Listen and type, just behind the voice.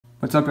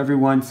What's up,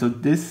 everyone? So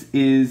this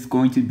is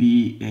going to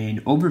be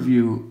an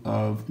overview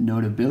of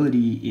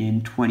Notability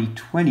in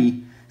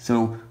 2020.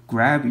 So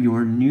grab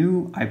your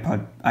new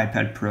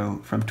iPad Pro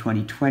from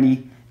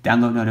 2020,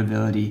 download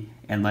Notability,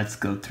 and let's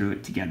go through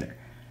it together.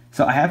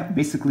 So I have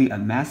basically a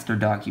master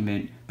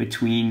document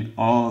between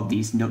all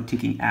these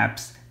note-taking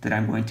apps that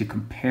I'm going to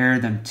compare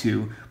them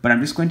to, but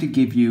I'm just going to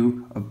give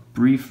you a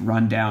brief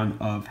rundown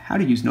of how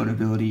to use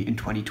Notability in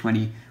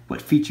 2020,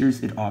 what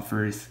features it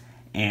offers,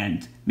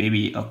 and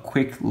maybe a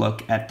quick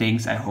look at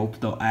things I hope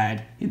they'll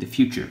add in the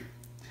future.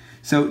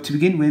 So to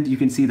begin with, you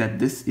can see that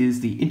this is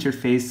the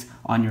interface.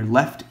 On your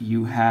left,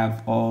 you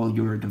have all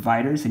your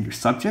dividers and your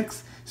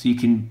subjects. So you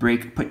can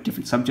put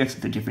different subjects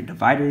into different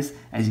dividers.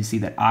 As you see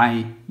that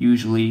I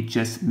usually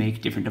just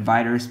make different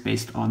dividers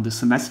based on the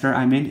semester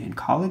I'm in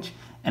college.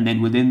 And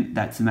then within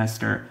that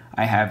semester,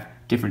 I have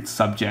different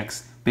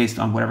subjects based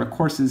on whatever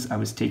courses I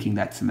was taking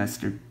that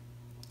semester.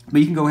 But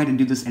you can go ahead and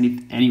do this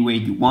any way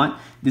you want.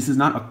 This is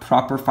not a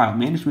proper file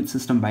management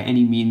system by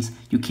any means.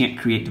 You can't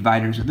create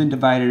dividers within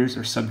dividers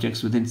or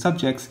subjects within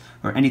subjects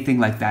or anything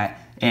like that.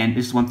 And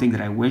this is one thing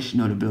that I wish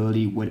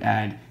Notability would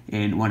add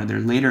in one of their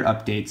later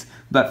updates.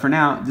 But for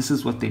now, this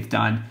is what they've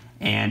done,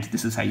 and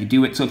this is how you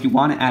do it. So if you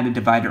want to add a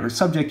divider or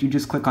subject, you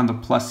just click on the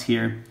plus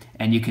here,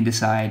 and you can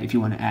decide if you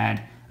want to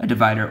add a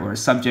divider or a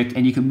subject,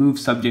 and you can move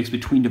subjects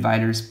between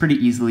dividers pretty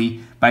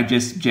easily by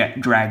just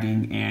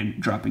dragging and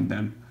dropping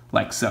them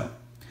like so.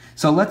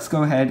 So let's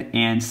go ahead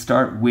and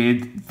start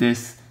with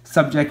this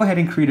subject. Go ahead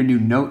and create a new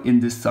note in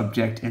this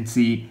subject and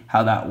see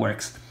how that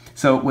works.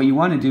 So what you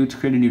want to do to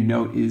create a new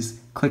note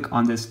is click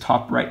on this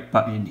top right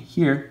button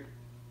here,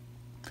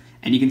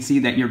 and you can see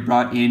that you're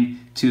brought in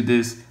to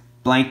this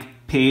blank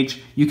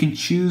page. You can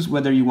choose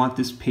whether you want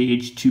this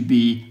page to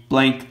be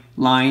blank,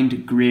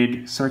 lined,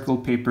 grid, circle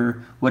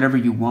paper, whatever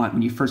you want.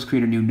 When you first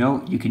create a new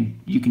note, you can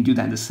do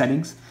that in the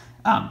settings.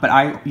 But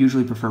I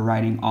usually prefer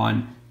writing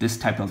on this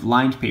type of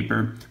lined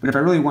paper. But if I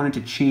really wanted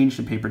to change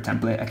the paper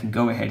template, I can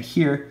go ahead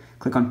here,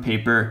 click on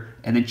paper,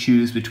 and then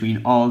choose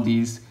between all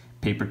these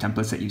paper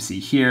templates that you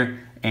see here.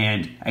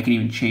 And I can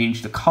even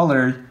change the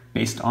color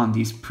based on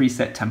these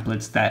preset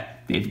templates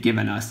that they've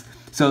given us.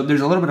 So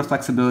there's a little bit of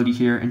flexibility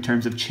here in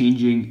terms of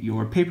changing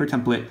your paper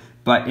template,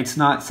 but it's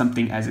not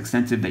something as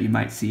extensive that you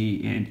might see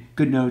in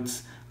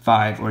GoodNotes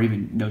 5 or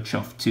even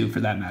NoteShelf 2 for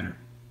that matter.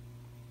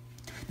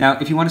 Now,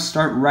 if you want to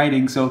start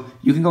writing, so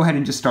you can go ahead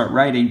and just start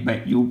writing,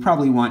 but you'll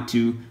probably want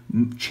to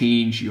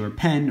change your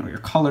pen or your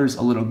colors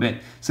a little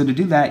bit. So to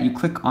do that, you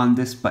click on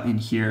this button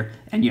here,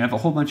 and you have a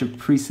whole bunch of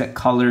preset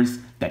colors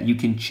that you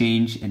can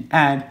change and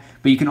add,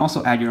 but you can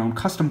also add your own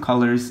custom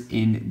colors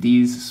in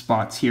these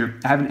spots here.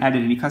 I haven't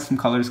added any custom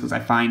colors because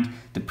I find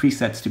the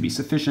presets to be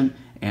sufficient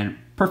and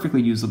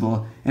perfectly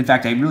usable. In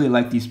fact, I really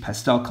like these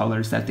pastel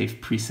colors that they've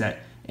preset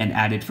and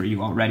added for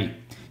you already.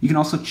 You can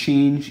also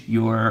change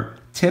your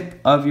tip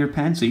of your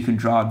pen, so you can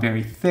draw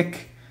very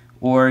thick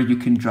or you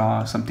can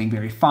draw something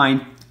very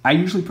fine. I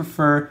usually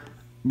prefer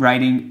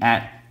writing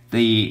at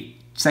the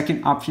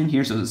second option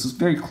here, so this is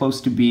very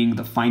close to being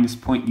the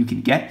finest point you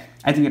can get.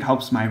 I think it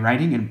helps my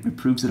writing and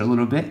improves it a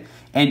little bit.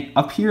 And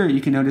up here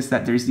you can notice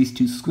that there's these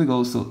two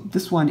squiggles. So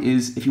this one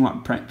is if you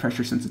want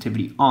pressure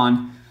sensitivity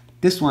on.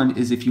 This one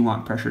is if you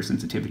want pressure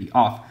sensitivity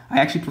off. I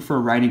actually prefer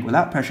writing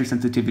without pressure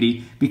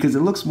sensitivity because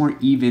it looks more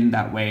even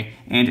that way.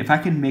 And if I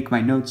can make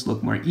my notes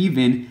look more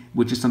even,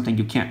 which is something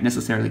you can't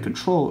necessarily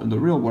control in the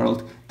real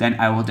world, then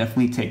I will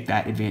definitely take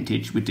that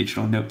advantage with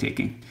digital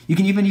note-taking. You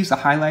can even use a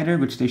highlighter,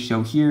 which they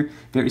show here.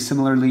 Very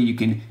similarly, you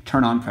can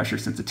turn on pressure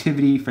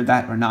sensitivity for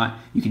that or not.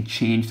 You can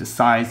change the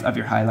size of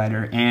your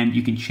highlighter, and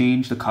you can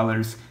change the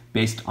colors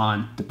based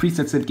on the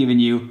presets they've given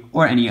you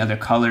or any other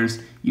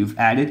colors you've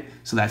added,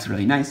 so that's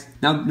really nice.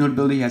 Now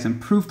Notability has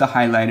improved the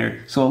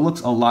highlighter, so it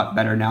looks a lot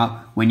better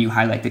now when you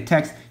highlight the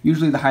text.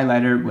 Usually the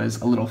highlighter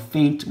was a little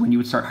faint when you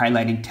would start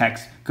highlighting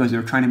text because they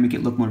were trying to make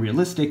it look more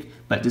realistic,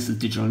 but this is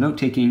digital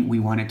note-taking. We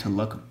want it to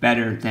look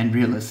better than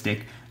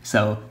realistic,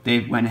 so they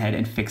went ahead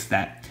and fixed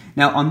that.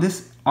 Now on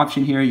this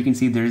option here, you can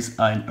see there's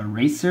an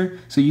eraser,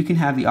 so you can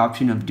have the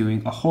option of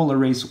doing a whole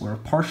erase or a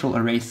partial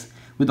erase.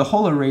 With the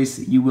whole erase,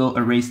 you will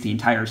erase the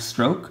entire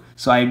stroke.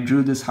 So I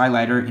drew this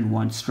highlighter in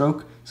one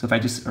stroke. So if I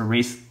just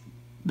erase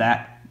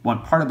that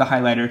one part of the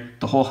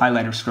whole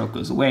highlighter stroke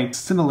goes away.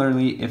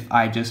 Similarly, if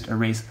I just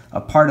erase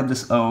a part of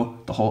this O,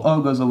 the whole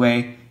O goes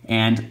away.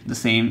 And the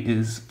same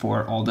is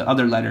for all the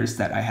other letters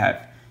that I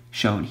have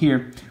shown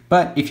here.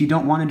 But if you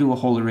don't want to do a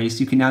whole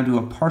erase, you can now do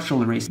a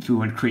partial erase if you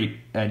want to create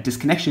a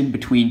disconnection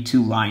between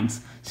two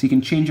lines. So you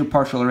can change your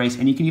partial erase,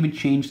 and you can even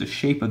change the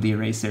shape of the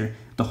eraser,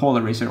 the whole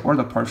eraser or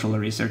the partial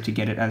eraser, to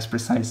get it as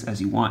precise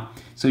as you want.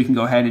 So you can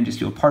go ahead and just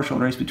do a partial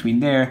erase between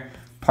there,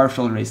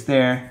 partial erase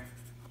there,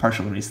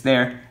 partial erase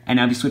there, and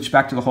now if you switch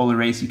back to the whole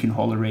erase, you can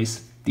whole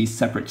erase these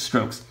separate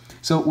strokes.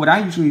 So what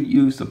I usually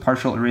use the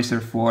partial eraser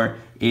for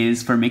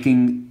is for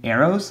making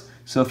arrows.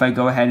 So if I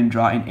go ahead and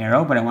draw an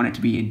arrow, but I want it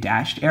to be a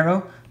dashed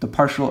arrow, the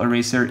partial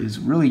eraser is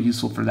really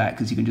useful for that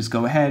because you can just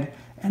go ahead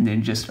and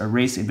then just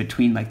erase in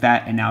between like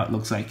that, and now it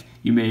looks like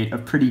you made a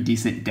pretty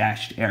decent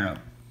dashed arrow.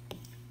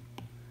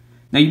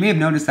 Now you may have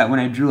noticed that when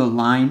I drew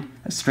a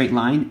straight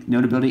line,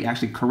 Notability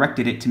actually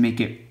corrected it to make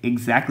it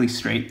exactly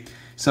straight.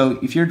 So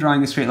if you're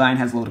drawing a straight line,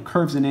 has a load of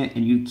curves in it,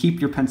 and you keep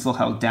your pencil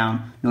held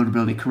down,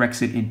 Notability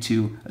corrects it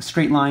into a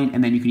straight line,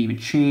 and then you can even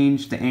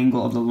change the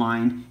angle of the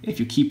line if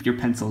you keep your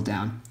pencil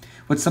down.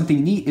 What's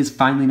something neat is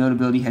finally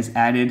Notability has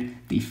added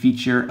the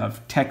feature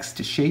of text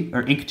to shape,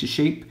 or ink to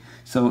shape.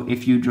 So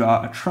if you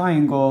draw a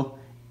triangle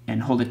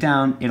and hold it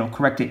down, it'll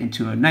correct it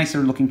into a nicer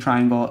looking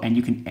triangle, and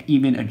you can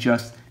even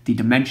adjust the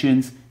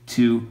dimensions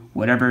to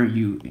whatever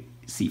you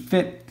see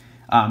fit.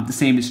 The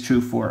same is true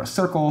for a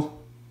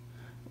circle,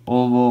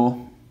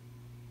 oval,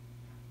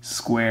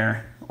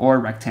 square, or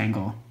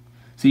rectangle.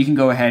 So you can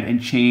go ahead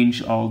and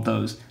change all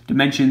those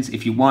dimensions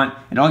if you want,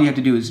 and all you have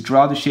to do is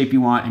draw the shape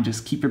you want and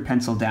just keep your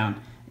pencil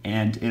down,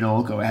 and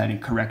it'll go ahead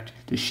and correct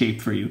the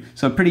shape for you.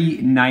 So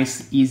pretty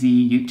nice,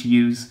 easy to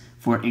use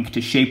for ink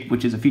to shape,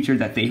 which is a feature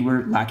that they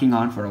were lacking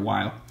on for a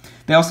while.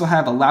 They also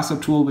have a lasso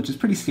tool, which is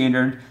pretty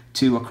standard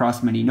to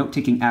across many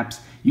note-taking apps.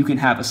 You can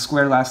have a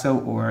square lasso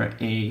or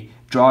a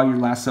draw your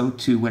lasso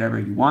to whatever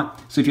you want.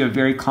 So if you have a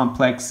very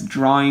complex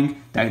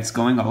drawing that's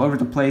going all over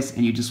the place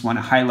and you just want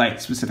to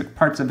highlight specific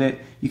parts of it,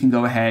 you can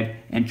go ahead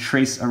and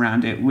trace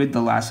around it with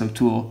the lasso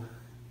tool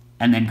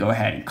and then go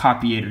ahead and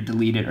copy it or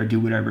delete it or do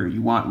whatever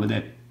you want with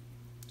it.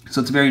 So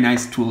it's a very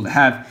nice tool to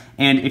have.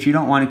 And if you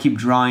don't want to keep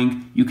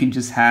drawing, you can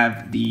just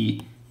have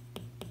the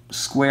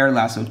square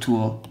lasso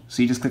tool.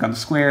 So you just click on the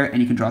square and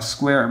you can draw a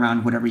square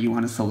around whatever you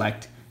want to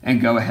select and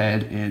go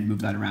ahead and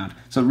move that around.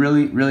 So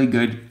really, really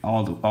good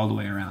all the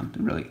way around.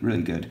 Really,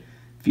 really good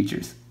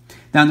features.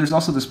 Now there's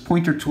also this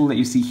pointer tool that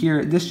you see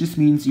here. This just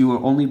means you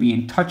will only be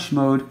in touch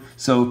mode,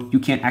 so you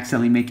can't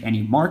accidentally make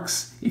any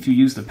marks if you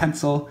use the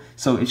pencil.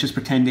 So it's just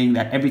pretending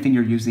that everything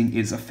you're using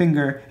is a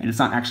finger and it's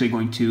not actually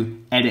going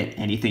to edit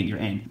anything you're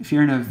in. If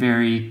you're in a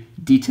very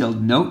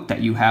detailed note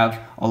that you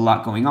have a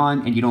lot going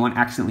on and you don't want to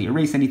accidentally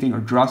erase anything or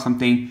draw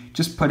something,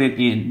 just put it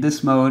in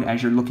this mode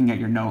as you're looking at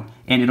your note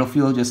and it'll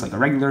feel just like a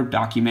regular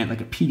document,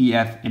 like a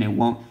PDF, and it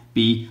won't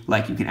be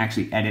like you can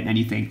actually edit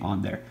anything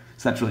on there.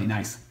 So that's really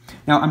nice.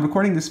 Now I'm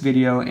recording this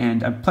video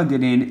and I've plugged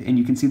it in and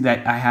you can see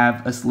that I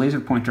have a laser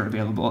pointer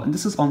available, and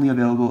this is only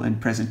available in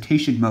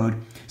presentation mode.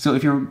 So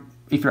if your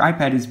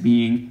iPad is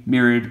being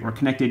mirrored or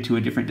connected to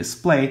a different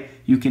display,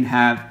 you can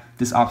have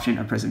this option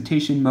of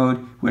presentation mode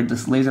where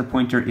this laser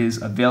pointer is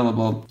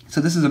available.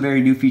 So this is a very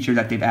new feature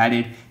that they've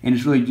added and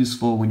it's really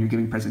useful when you're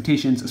giving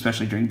presentations,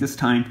 especially during this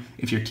time.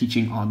 If you're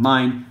teaching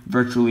online,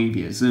 virtually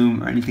via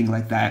Zoom or anything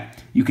like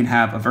that, you can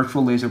have a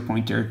virtual laser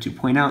pointer to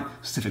point out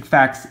specific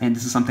facts, and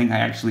this is something I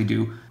actually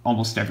do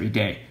almost every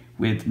day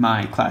with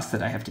my class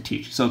that I have to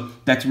teach. So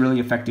that's really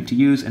effective to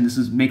use, and this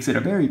makes it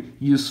a very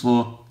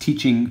useful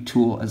teaching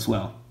tool as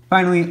well.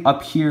 Finally,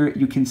 up here,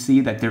 you can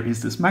see that there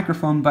is this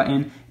microphone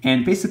button,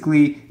 and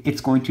basically it's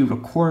going to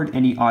record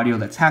any audio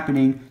that's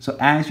happening. So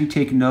as you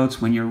take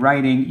notes when you're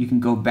writing, you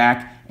can go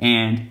back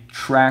and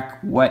track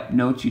what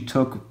notes you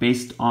took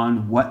based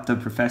on what the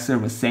professor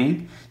was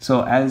saying.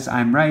 So as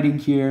I'm writing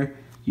here,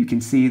 you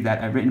can see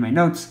that I've written my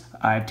notes,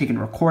 I've taken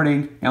a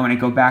recording, and when I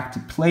go back to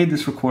play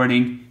this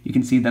recording, you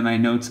can see that my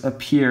notes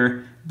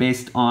appear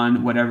based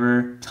on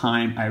whatever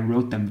time I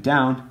wrote them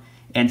down.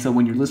 And so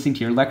when you're listening to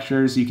your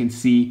lectures, you can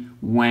see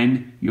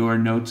when your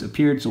notes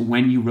appeared, so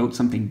when you wrote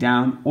something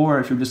down,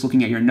 or if you're just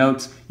looking at your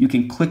notes, you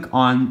can click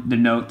on the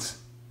notes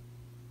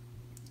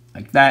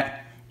like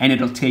that, and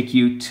it'll take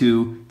you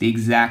to the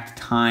exact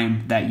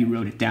time that you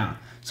wrote it down.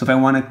 So if I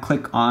want to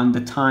click on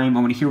the time, I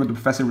want to hear what the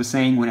professor was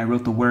saying when I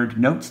wrote the word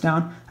notes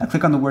down, I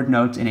click on the word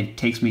notes and it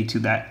takes me to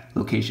that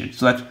location.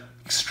 So that's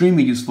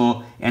extremely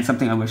useful and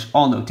something I wish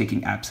all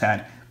note-taking apps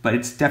had. But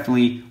it's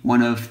definitely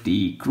one of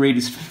the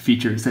greatest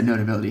features that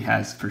Notability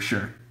has for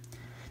sure.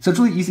 So it's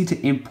really easy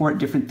to import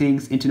different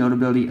things into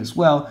Notability as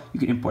well. You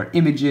can import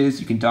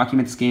images, you can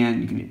document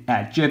scan, you can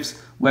add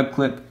GIFs, web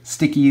clip,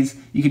 stickies.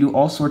 You can do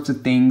all sorts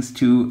of things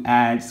to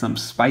add some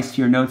spice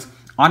to your notes.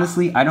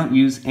 Honestly, I don't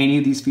use any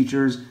of these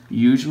features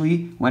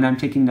usually when I'm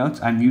taking notes.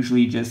 I'm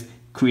usually just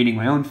creating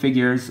my own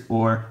figures,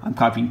 or I'm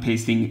copying and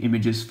pasting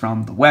images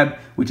from the web,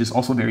 which is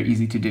also very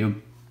easy to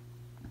do.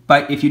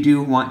 But if you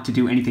do want to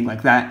do anything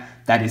like that,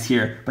 that is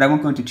here. But I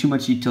won't go into too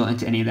much detail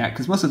into any of that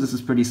because most of this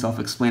is pretty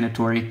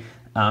self-explanatory.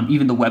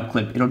 Even the web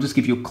clip, it'll just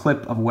give you a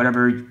clip of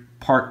whatever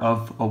part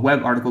of a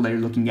web article that you're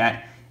looking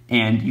at,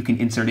 and you can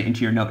insert it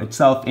into your note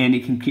itself, and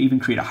it can even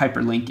create a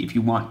hyperlink if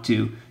you want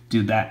to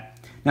do that.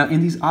 Now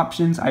in these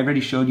options, I already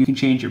showed you can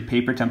change your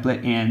paper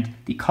template and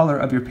the color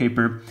of your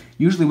paper.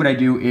 Usually what I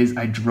do is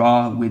I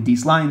draw with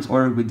these lines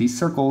or with these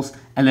circles,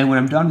 and then when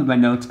I'm done with my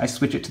notes, I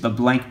switch it to the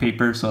blank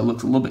paper so it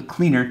looks a little bit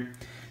cleaner.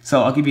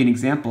 So I'll give you an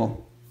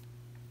example.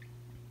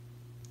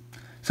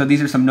 So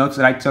these are some notes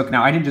that I took.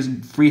 Now I didn't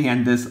just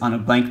freehand this on a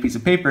blank piece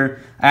of paper.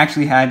 I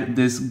actually had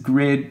this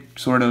grid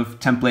sort of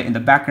template in the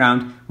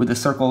background with the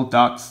circle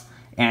dots,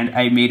 and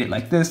I made it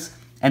like this.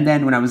 And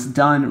then when I was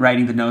done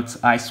writing the notes,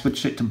 I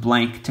switched it to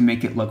blank to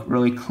make it look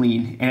really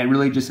clean. And it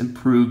really just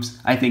improves,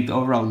 I think, the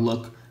overall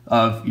look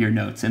of your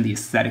notes and the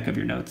aesthetic of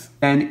your notes.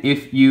 And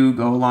if you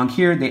go along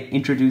here, they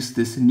introduced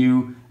this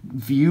new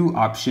view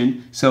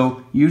option.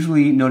 So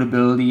usually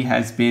Notability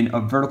has been a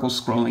vertical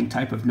scrolling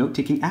type of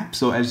note-taking app.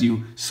 So as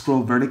you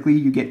scroll vertically,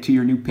 you get to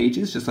your new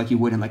pages, just like you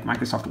would in like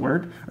Microsoft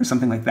Word or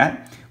something like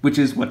that, which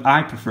is what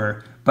I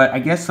prefer. But I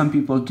guess some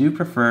people do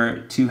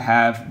prefer to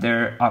have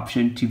their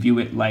option to view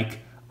it like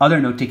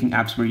other note-taking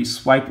apps where you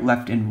swipe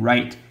left and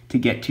right to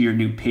get to your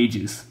new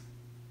pages.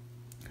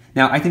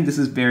 Now, I think this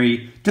is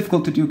very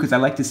difficult to do because I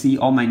like to see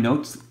all my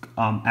notes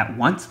at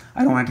once.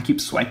 I don't want to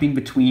keep swiping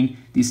between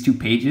these two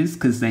pages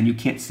because then you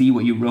can't see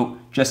what you wrote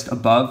just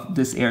above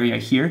this area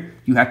here.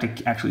 You have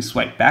to actually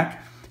swipe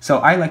back. So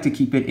I like to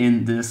keep it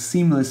in the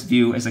seamless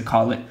view, as I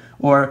call it,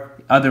 or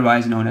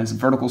otherwise known as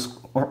vertical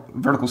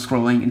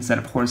scrolling instead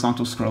of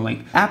horizontal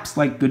scrolling. Apps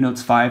like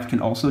GoodNotes 5 can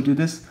also do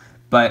this,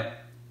 but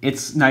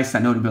it's nice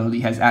that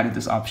Notability has added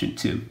this option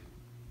too.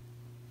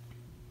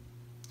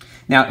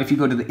 Now, if you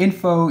go to the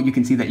info, you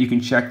can see that you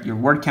can check your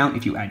word count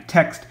if you add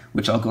text,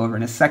 which I'll go over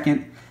in a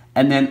second.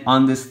 And then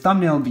on this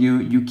thumbnail view,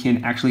 you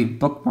can actually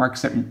bookmark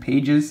certain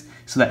pages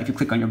so that if you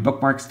click on your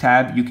bookmarks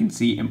tab, you can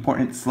see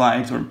important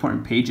slides or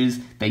important pages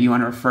that you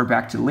want to refer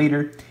back to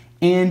later.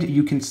 And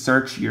you can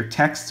search your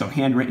text, so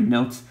handwritten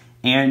notes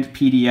and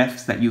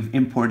PDFs that you've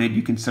imported.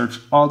 You can search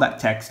all that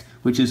text,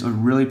 which is a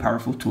really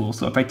powerful tool.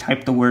 So if I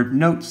type the word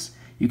notes,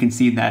 you can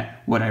see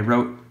that what I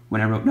wrote when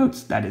I wrote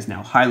notes, that is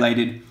now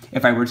highlighted.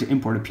 If I were to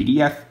import a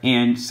PDF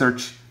and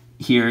search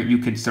here, you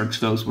could search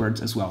those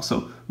words as well.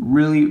 So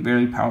really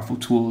very powerful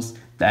tools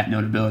that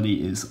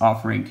Notability is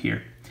offering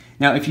here.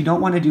 Now, if you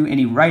don't want to do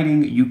any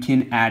writing, you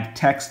can add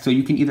text. So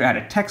you can either add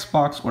a text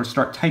box or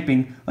start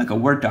typing like a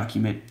Word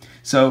document.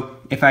 So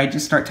if I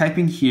just start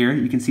typing here,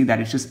 you can see that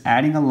it's just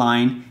adding a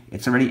line.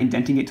 It's already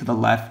indenting it to the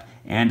left,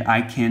 and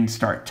I can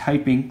start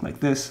typing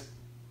like this.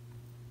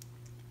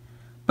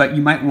 But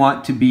you might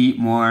want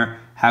to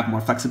have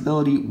more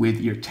flexibility with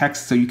your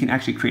text, so you can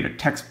actually create a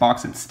text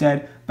box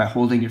instead by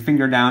holding your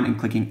finger down and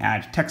clicking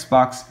Add Text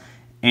Box.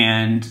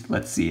 And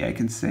let's see, I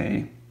can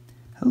say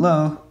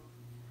hello,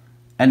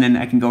 and then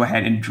I can go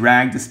ahead and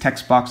drag this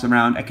text box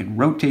around. I can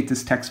rotate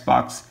this text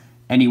box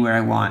anywhere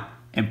I want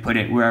and put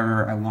it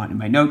wherever I want in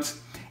my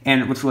notes.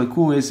 And what's really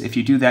cool is if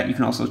you do that, you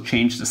can also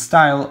change the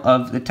style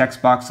of the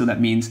text box. So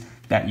that means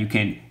that you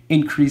can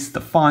increase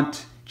the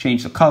font,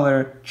 change the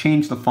color,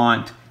 change the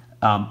font,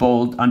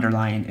 bold,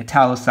 underline,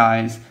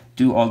 italicize,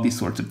 do all these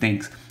sorts of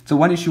things. So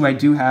one issue I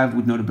do have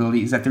with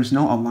Notability is that there's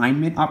no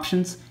alignment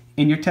options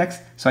in your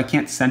text. So I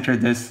can't center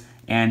this,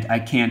 and I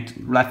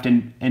can't left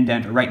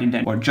indent or right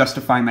indent or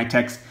justify my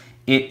text.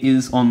 It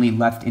is only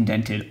left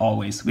indented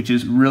always, which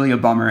is really a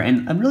bummer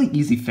and a really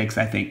easy fix,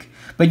 I think.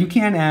 But you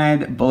can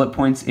add bullet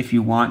points if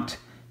you want.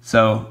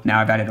 So now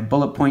I've added a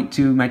bullet point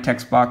to my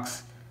text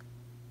box.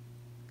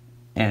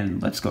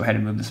 And let's go ahead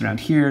and move this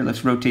around here.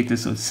 Let's rotate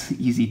this so it's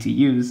easy to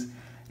use.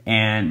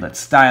 And let's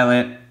style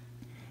it,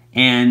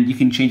 and you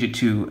can change it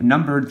to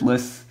numbered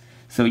lists.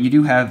 So you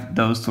do have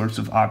those sorts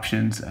of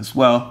options as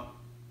well.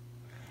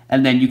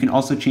 And then you can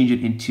also change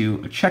it into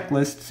a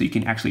checklist, so you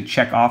can actually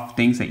check off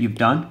things that you've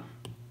done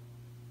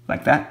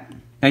like that.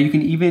 Now you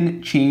can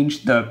even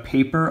change the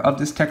paper of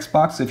this text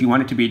box. So if you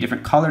want it to be a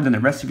different color than the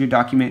rest of your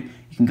document,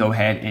 you can go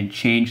ahead and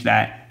change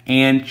that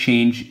and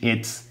change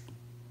its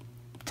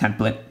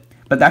template.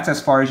 But that's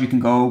as far as you can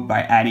go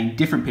by adding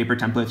different paper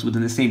templates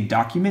within the same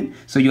document.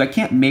 So I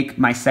can't make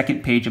my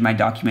second page of my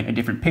document a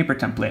different paper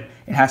template.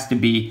 It has to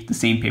be the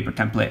same paper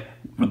template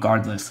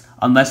regardless,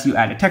 unless you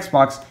add a text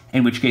box,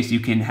 in which case you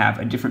can have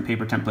a different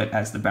paper template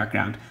as the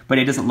background. But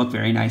it doesn't look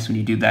very nice when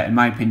you do that, in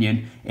my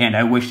opinion, and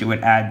I wish it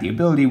would add the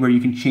ability where you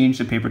can change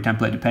the paper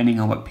template depending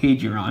on what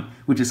page you're on,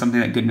 which is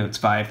something that GoodNotes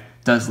 5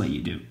 does let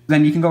you do.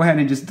 Then you can go ahead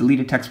and just delete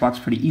a text box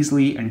pretty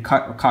easily and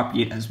cut or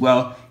copy it as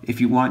well if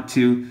you want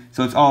to.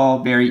 So it's all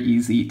very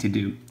easy to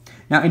do.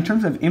 Now, in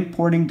terms of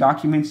importing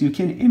documents, you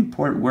can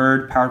import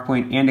Word,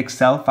 PowerPoint, and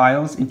Excel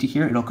files into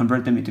here. It'll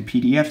convert them into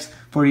PDFs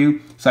for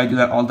you. So I do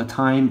that all the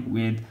time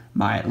with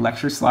my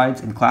lecture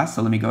slides in class.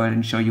 So let me go ahead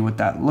and show you what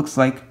that looks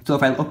like. So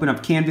if I open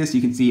up Canvas,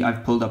 you can see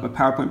I've pulled up a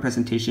PowerPoint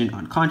presentation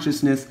on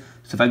consciousness.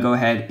 So if I go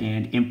ahead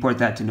and import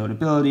that to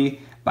Notability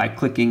by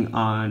clicking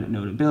on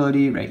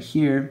Notability right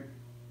here,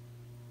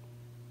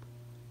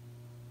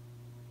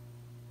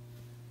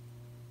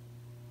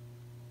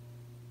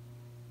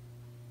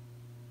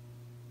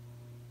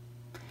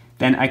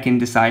 then I can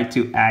decide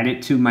to add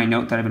it to my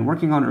note that I've been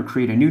working on or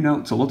create a new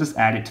note. So we'll just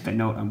add it to the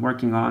note I'm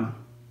working on.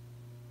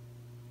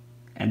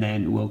 And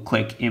then we'll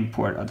click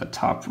import at the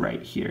top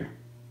right here.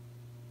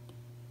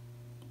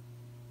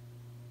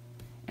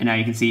 And now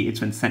you can see it's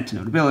been sent to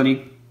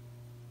Notability.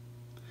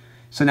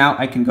 So now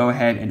I can go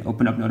ahead and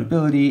open up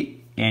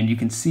Notability, and you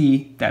can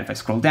see that if I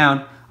scroll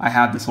down, I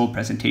have this whole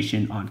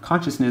presentation on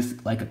consciousness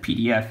like a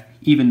PDF,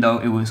 even though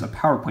it was a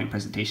PowerPoint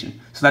presentation.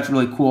 So that's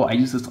really cool. I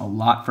use this a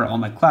lot for all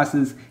my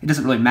classes. It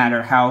doesn't really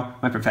matter how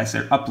my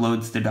professor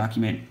uploads the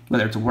document,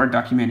 whether it's a Word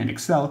document in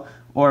Excel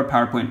or a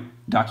PowerPoint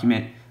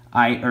document,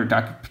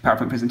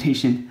 PowerPoint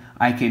presentation,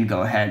 I can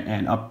go ahead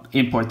and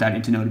import that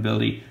into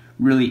Notability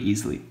really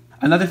easily.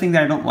 Another thing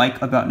that I don't like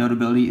about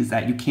Notability is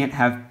that you can't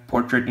have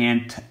portrait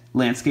and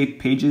landscape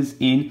pages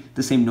in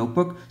the same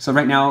notebook. So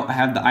right now I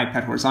have the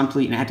iPad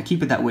horizontally and I had to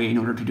keep it that way in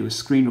order to do a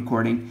screen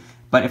recording.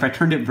 But if I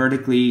turned it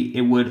vertically,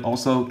 it would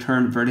also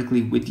turn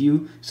vertically with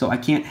you. So I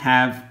can't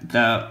have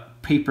the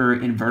paper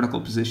in vertical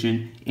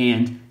position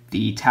and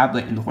the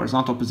tablet in the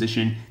horizontal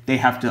position. They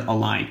have to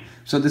align.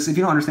 So this, if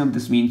you don't understand what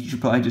this means, you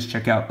should probably just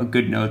check out a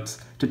Good Notes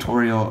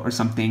tutorial or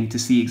something to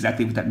see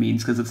exactly what that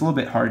means, because it's a little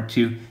bit hard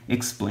to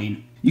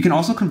explain. You can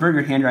also convert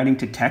your handwriting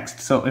to text.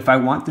 So if I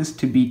want this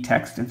to be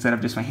text instead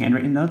of just my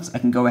handwritten notes, I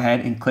can go ahead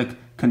and click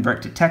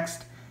Convert to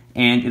Text,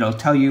 and it'll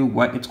tell you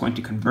what it's going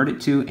to convert it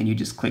to, and you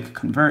just click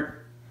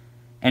Convert.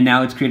 And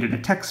now it's created a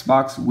text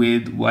box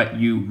with what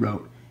you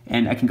wrote.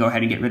 And I can go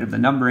ahead and get rid of the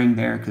numbering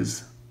there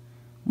because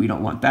we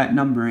don't want that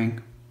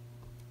numbering.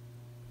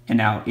 And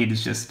now it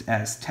is just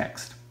as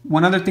text.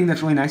 One other thing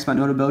that's really nice about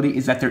Notability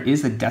is that there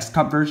is a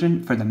desktop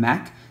version for the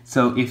Mac.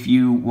 So if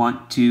you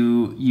want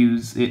to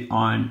use it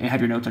on and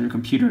have your notes on your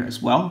computer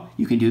as well,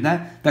 you can do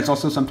that. That's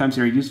also sometimes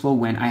very useful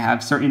when I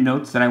have certain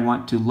notes that I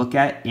want to look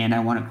at and I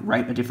want to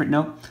write a different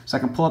note. So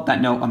I can pull up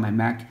that note on my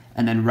Mac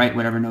and then write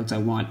whatever notes I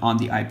want on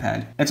the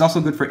iPad. It's also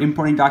good for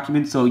importing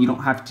documents, so you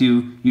don't have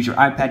to use your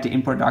iPad to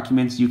import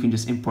documents. You can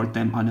just import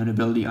them on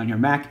Notability on your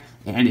Mac,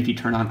 and if you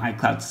turn on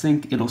iCloud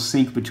Sync, it'll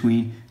sync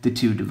between the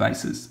two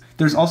devices.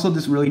 There's also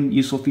this really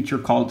useful feature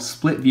called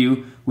Split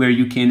View, where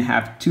you can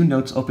have two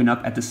notes open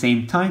up at the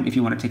same time if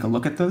you want to take a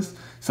look at those.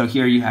 So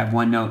here you have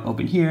one note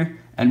open here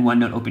and one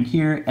note open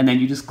here, and then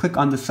you just click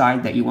on the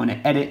side that you want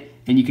to edit,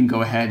 and you can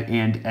go ahead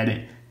and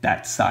edit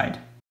that side.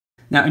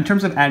 Now, in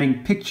terms of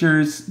adding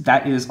pictures,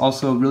 that is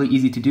also really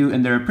easy to do,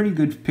 and there are pretty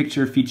good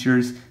picture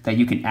features that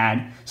you can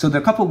add. So there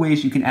are a couple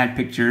ways you can add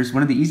pictures.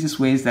 One of the easiest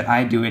ways that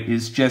I do it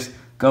is just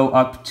go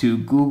up to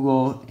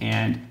Google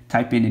and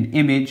type in an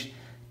image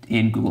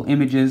in Google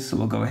Images. So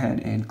we'll go ahead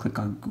and click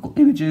on Google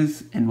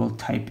Images and we'll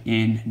type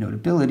in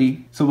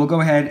Notability. So we'll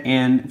go ahead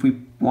and if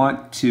we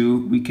want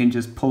to, we can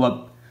just pull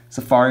up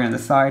Safari on the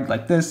side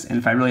like this. And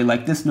if I really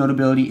like this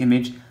Notability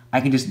image,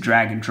 I can just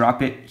drag and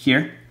drop it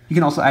here. You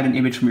can also add an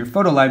image from your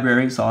photo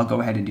library, so I'll go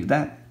ahead and do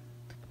that.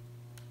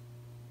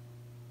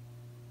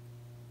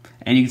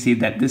 And you can see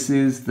that this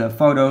is the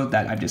photo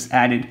that I've just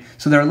added.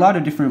 So there are a lot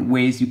of different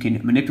ways you can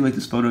manipulate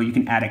this photo. You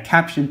can add a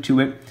caption to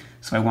it.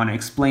 So I want to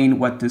explain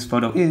what this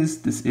photo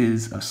is. This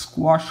is a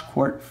squash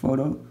court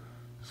photo,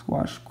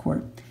 squash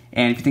court.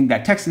 And if you think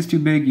that text is too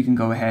big, you can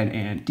go ahead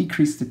and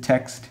decrease the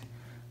text.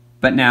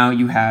 But now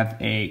you have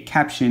a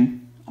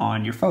caption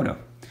on your photo.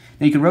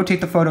 Now you can rotate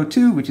the photo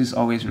too, which is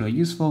always really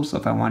useful. So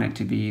if I want it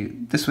to be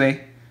this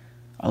way,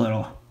 a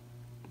little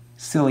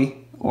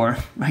silly, or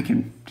I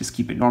can just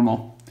keep it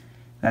normal.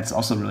 That's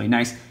also really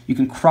nice. You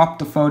can crop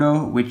the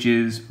photo, which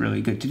is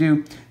really good to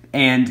do.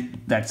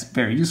 And that's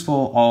very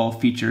useful. All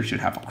features should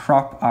have a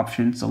crop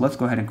option. So let's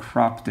go ahead and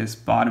crop this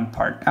bottom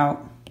part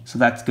out. So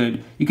that's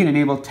good. You can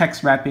enable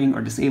text wrapping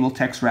or disable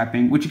text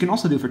wrapping, which you can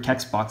also do for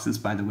text boxes,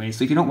 by the way.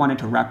 So if you don't want it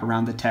to wrap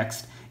around the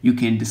text, you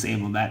can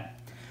disable that.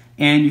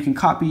 And you can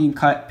copy and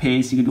cut,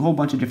 paste, you can do a whole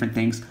bunch of different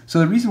things. So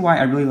the reason why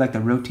I really like the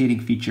rotating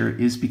feature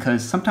is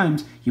because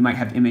sometimes you might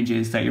have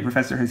images that your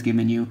professor has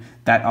given you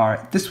that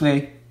are this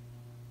way,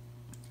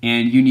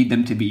 and you need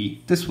them to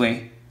be this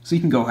way. So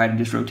you can go ahead and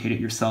just rotate it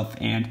yourself,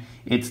 and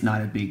it's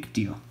not a big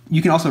deal.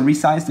 You can also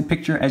resize the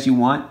picture as you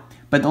want,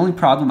 but the only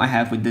problem I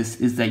have with this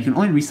is that you can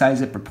only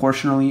resize it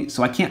proportionally,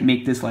 so I can't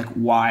make this like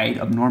wide,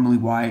 abnormally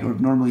wide, or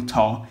abnormally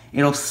tall.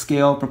 It'll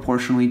scale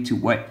proportionally to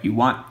what you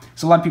want.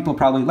 So a lot of people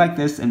probably like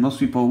this, and most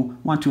people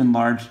want to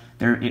enlarge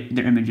their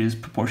images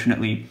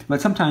proportionately,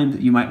 but sometimes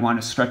you might want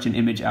to stretch an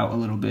image out a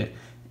little bit,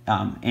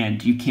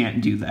 and you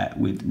can't do that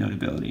with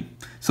Notability.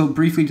 So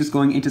briefly just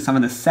going into some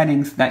of the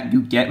settings that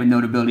you get with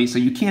Notability. So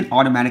you can't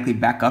automatically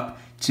back up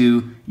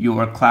to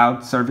your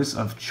cloud service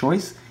of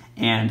choice.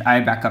 And I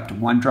back up to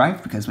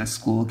OneDrive because my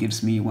school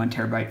gives me 1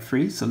 terabyte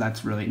free, so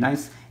that's really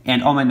nice.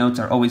 And all my notes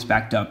are always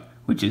backed up,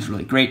 which is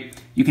really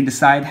great. You can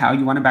decide how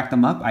you want to back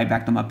them up. I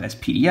back them up as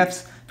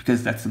PDFs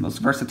because that's the most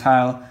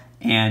versatile,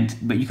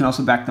 but you can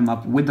also back them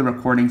up with the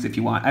recordings if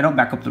you want. I don't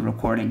back up the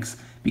recordings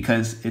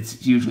because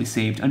it's usually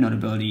saved on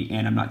Notability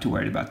and I'm not too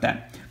worried about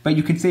that. But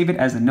you can save it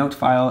as a note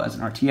file, as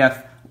an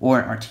RTF,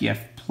 or RTF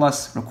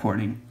plus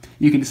recording.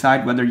 You can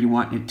decide whether you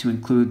want it to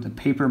include the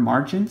paper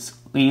margins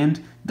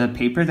and the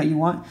paper that you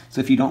want. So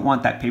if you don't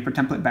want that paper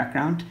template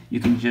background, you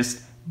can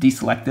just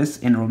deselect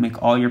this and it will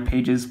make all your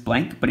pages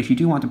blank. But if you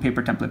do want the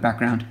paper template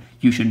background,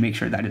 you should make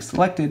sure that is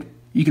selected.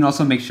 You can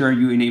also make sure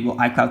you enable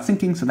iCloud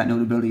syncing so that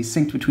Notability is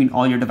synced between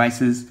all your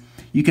devices.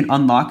 You can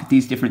unlock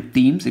these different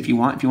themes if you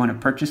want. If you want to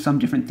purchase some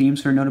different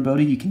themes for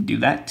Notability, you can do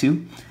that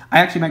too. I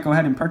actually might go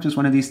ahead and purchase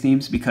one of these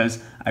themes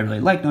because I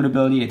really like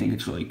Notability. I think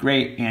it's really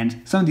great,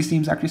 and some of these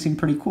themes actually seem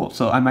pretty cool,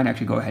 so I might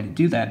actually go ahead and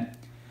do that.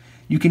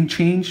 You can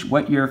change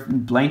what your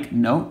blank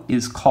note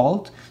is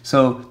called.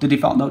 So the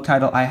default note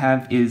title I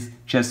have is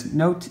just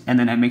note, and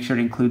then I make sure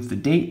it includes the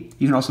date.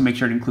 You can also make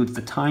sure it includes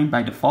the time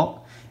by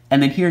default.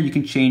 And then here you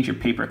can change your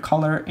paper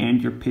color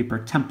and your paper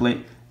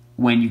template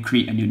when you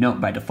create a new note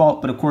by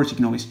default, but of course you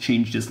can always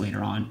change this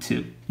later on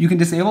too. You can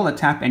disable the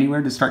tap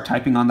anywhere to start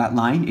typing on that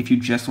line if you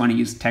just want to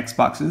use text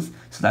boxes,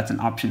 so that's an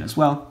option as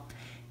well.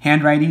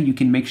 Handwriting, you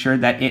can make sure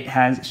that it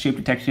has shape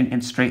detection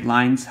and straight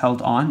lines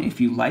held on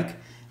if you like,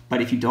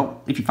 but if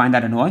you find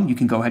that annoying, you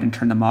can go ahead and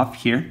turn them off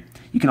here.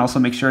 You can also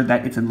make sure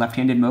that it's in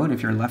left-handed mode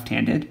if you're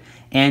left-handed,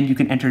 and you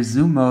can enter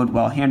zoom mode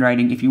while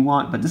handwriting if you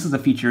want, but this is a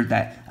feature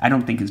that I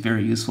don't think is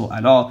very useful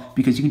at all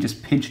because you can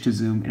just pinch to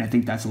zoom, and I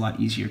think that's a lot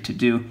easier to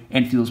do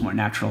and feels more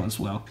natural as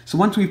well. So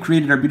once we've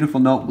created our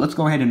beautiful note, let's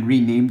go ahead and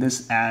rename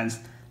this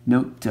as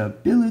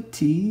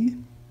Notability.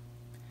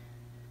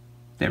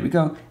 There we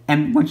go.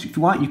 And once, if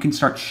you want, you can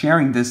start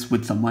sharing this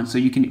with someone, so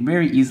you can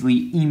very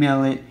easily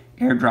email it,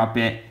 airdrop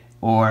it,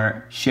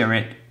 or share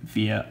it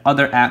via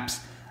other apps.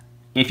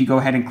 If you go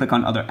ahead and click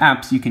on other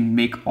apps, you can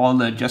make all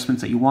the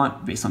adjustments that you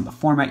want based on the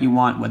format you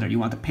want, whether you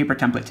want the paper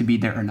template to be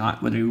there or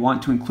not, whether you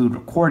want to include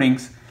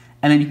recordings,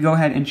 and then you can go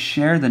ahead and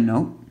share the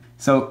note.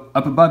 So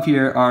up above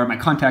here are my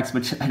contacts,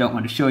 which I don't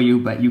want to show you,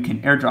 but you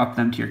can airdrop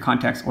them to your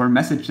contacts or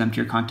message them to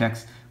your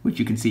contacts, which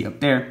you can see up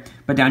there.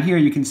 But down here,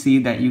 you can see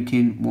that you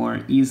can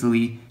more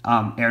easily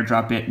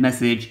airdrop it,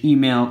 message,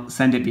 email,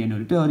 send it via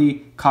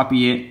Notability,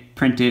 copy it,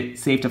 print it,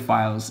 save to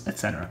files,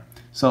 etc.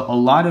 So a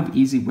lot of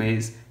easy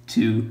ways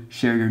to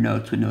share your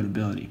notes with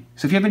Notability.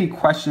 So if you have any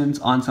questions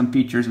on some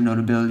features of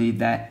Notability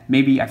that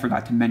maybe I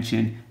forgot to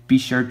mention, be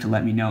sure to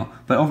let me know.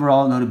 But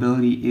overall,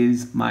 Notability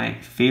is my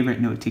favorite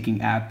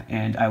note-taking app,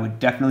 and I would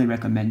definitely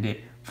recommend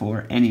it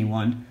for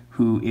anyone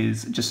who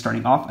is just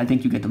starting off. I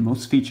think you get the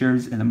most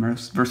features and the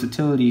most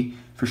versatility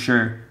for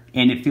sure,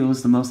 and it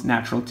feels the most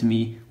natural to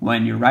me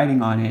when you're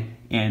writing on it,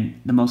 and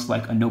the most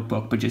like a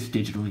notebook but just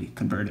digitally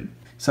converted.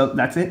 So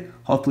that's it.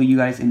 Hopefully you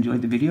guys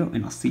enjoyed the video,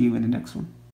 and I'll see you in the next one.